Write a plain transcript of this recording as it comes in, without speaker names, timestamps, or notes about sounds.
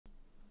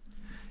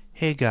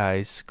Hey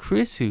guys,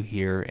 Kurisu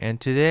here,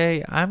 and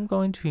today I'm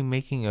going to be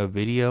making a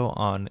video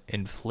on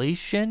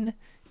inflation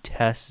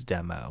test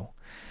demo.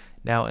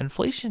 Now,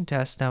 inflation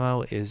test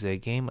demo is a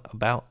game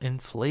about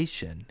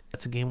inflation.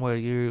 It's a game where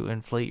you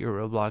inflate your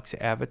Roblox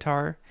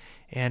avatar,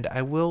 and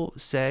I will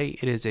say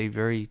it is a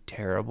very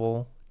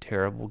terrible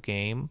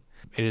game.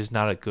 It is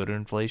not a good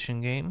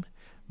inflation game.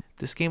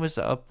 This game was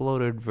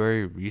uploaded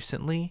very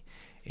recently,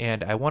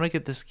 and I want to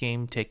get this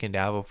game taken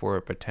down before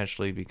it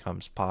potentially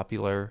becomes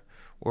popular,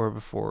 or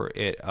before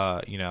it,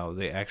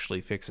 they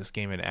actually fix this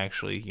game and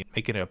actually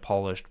make it a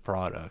polished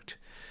product.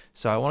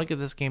 So I want to get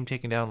this game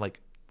taken down like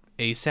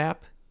ASAP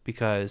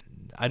because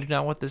I do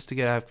not want this to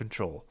get out of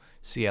control.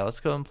 So yeah, let's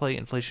go and play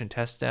inflation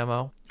test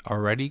demo.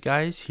 Alrighty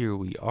guys, here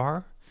we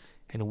are,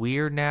 and we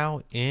are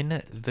now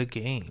in the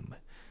game.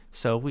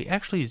 So we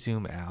actually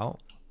zoom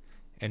out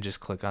and just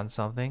click on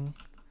something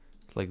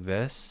like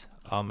this.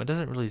 It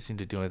doesn't really seem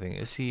to do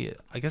anything. See,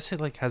 I guess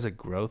it like has a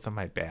growth on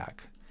my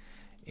back.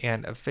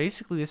 And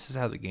basically this is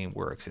how the game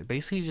works. It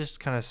basically just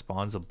kind of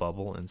spawns a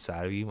bubble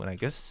inside of you, and I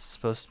guess it's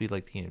supposed to be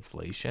like the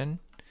inflation.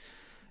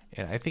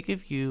 And I think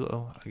if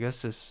you, I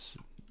guess this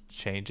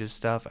changes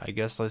stuff. I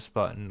guess this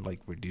button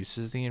like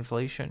reduces the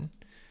inflation.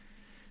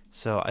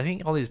 So I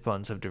think all these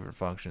buttons have different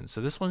functions.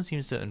 So this one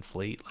seems to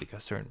inflate like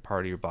a certain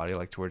part of your body,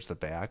 like towards the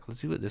back.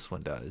 Let's see what this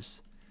one does.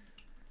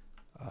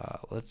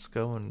 Let's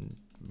go and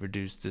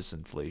reduce this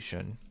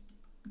inflation.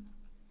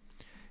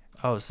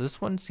 Oh, so this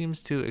one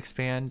seems to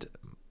expand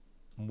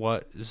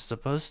what is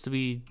supposed to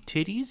be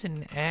titties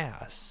and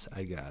ass,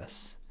 I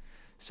guess.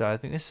 So I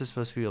think this is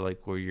supposed to be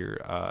like where your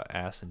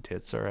ass and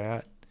tits are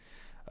at,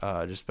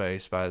 just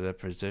based by the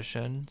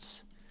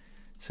positions.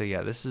 So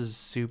yeah, this is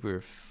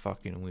super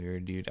fucking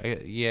weird, dude.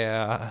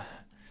 Yeah,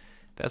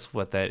 that's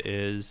what that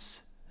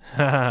is.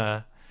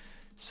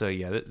 So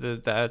yeah,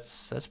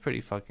 that's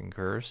pretty fucking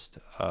cursed.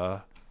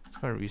 Let's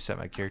go and reset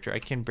my character. I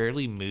can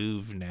barely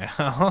move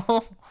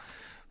now.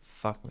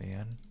 Fuck,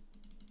 man.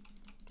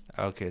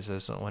 Okay, so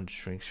this one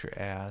shrinks your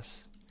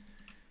ass.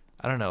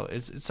 I don't know.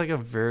 It's like a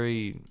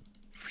very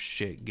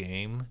shit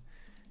game.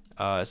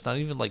 It's not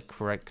even like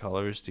correct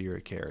colors to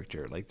your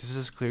character. Like this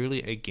is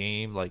clearly a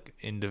game like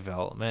in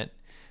development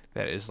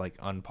that is like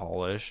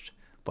unpolished,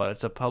 but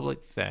it's a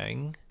public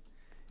thing,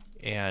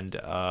 and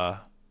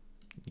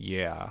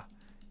yeah.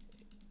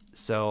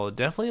 So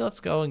definitely let's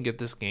go and get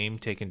this game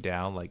taken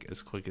down like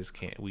as quick as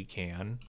we can.